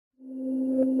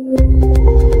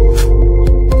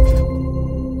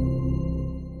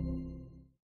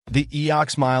The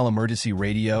Eoxsmile emergency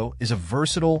radio is a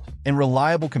versatile and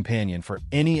reliable companion for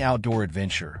any outdoor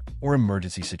adventure or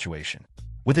emergency situation.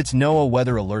 With its NOAA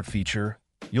weather alert feature,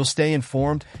 you'll stay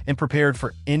informed and prepared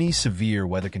for any severe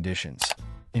weather conditions,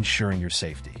 ensuring your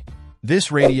safety.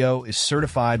 This radio is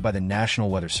certified by the National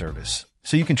Weather Service,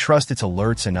 so you can trust its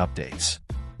alerts and updates.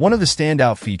 One of the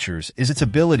standout features is its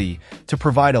ability to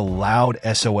provide a loud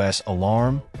SOS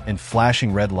alarm and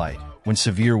flashing red light when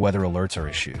severe weather alerts are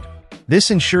issued. This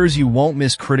ensures you won't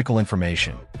miss critical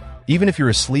information, even if you're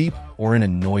asleep or in a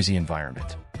noisy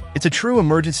environment. It's a true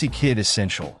emergency kit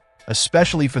essential,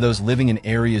 especially for those living in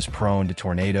areas prone to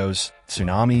tornadoes,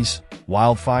 tsunamis,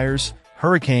 wildfires,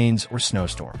 hurricanes, or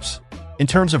snowstorms. In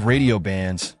terms of radio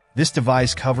bands, this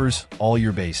device covers all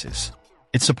your bases.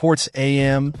 It supports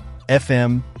AM,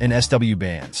 FM, and SW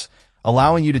bands,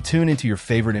 allowing you to tune into your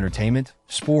favorite entertainment,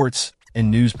 sports, and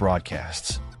news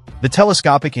broadcasts. The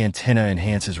telescopic antenna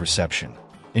enhances reception,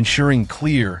 ensuring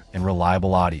clear and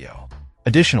reliable audio.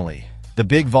 Additionally, the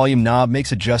big volume knob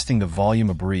makes adjusting the volume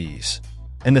a breeze,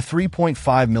 and the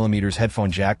 3.5mm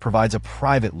headphone jack provides a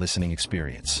private listening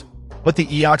experience. But the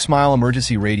Eoxsmile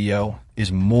emergency radio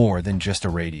is more than just a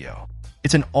radio.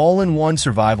 It's an all-in-one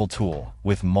survival tool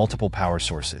with multiple power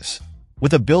sources.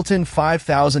 With a built-in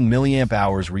 5,000 mAh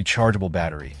rechargeable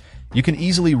battery, you can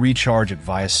easily recharge it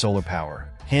via solar power,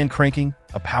 hand cranking,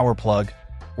 a power plug,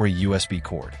 or a USB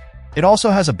cord. It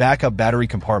also has a backup battery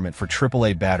compartment for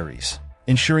AAA batteries,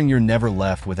 ensuring you're never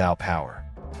left without power.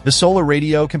 The solar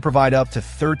radio can provide up to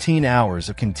 13 hours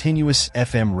of continuous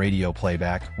FM radio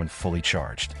playback when fully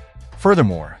charged.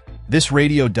 Furthermore, this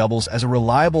radio doubles as a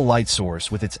reliable light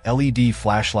source with its LED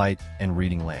flashlight and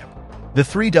reading lamp. The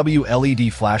 3W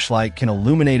LED flashlight can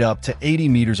illuminate up to 80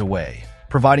 meters away,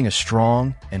 providing a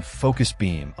strong and focused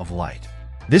beam of light.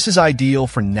 This is ideal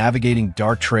for navigating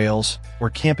dark trails or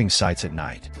camping sites at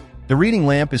night. The reading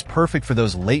lamp is perfect for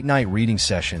those late-night reading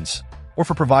sessions or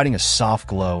for providing a soft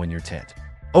glow in your tent.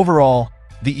 Overall,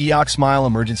 the Eoxsmile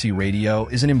emergency radio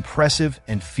is an impressive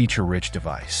and feature-rich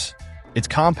device. It's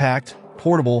compact,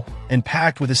 portable, and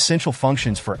packed with essential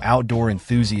functions for outdoor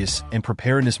enthusiasts and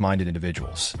preparedness-minded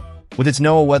individuals. With its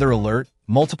NOAA weather alert,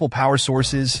 multiple power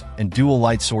sources, and dual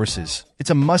light sources, it's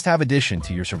a must-have addition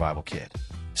to your survival kit.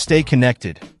 Stay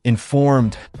connected,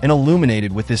 informed, and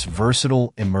illuminated with this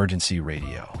versatile emergency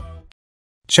radio.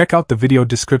 Check out the video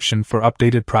description for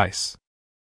updated price.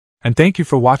 And thank you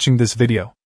for watching this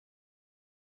video.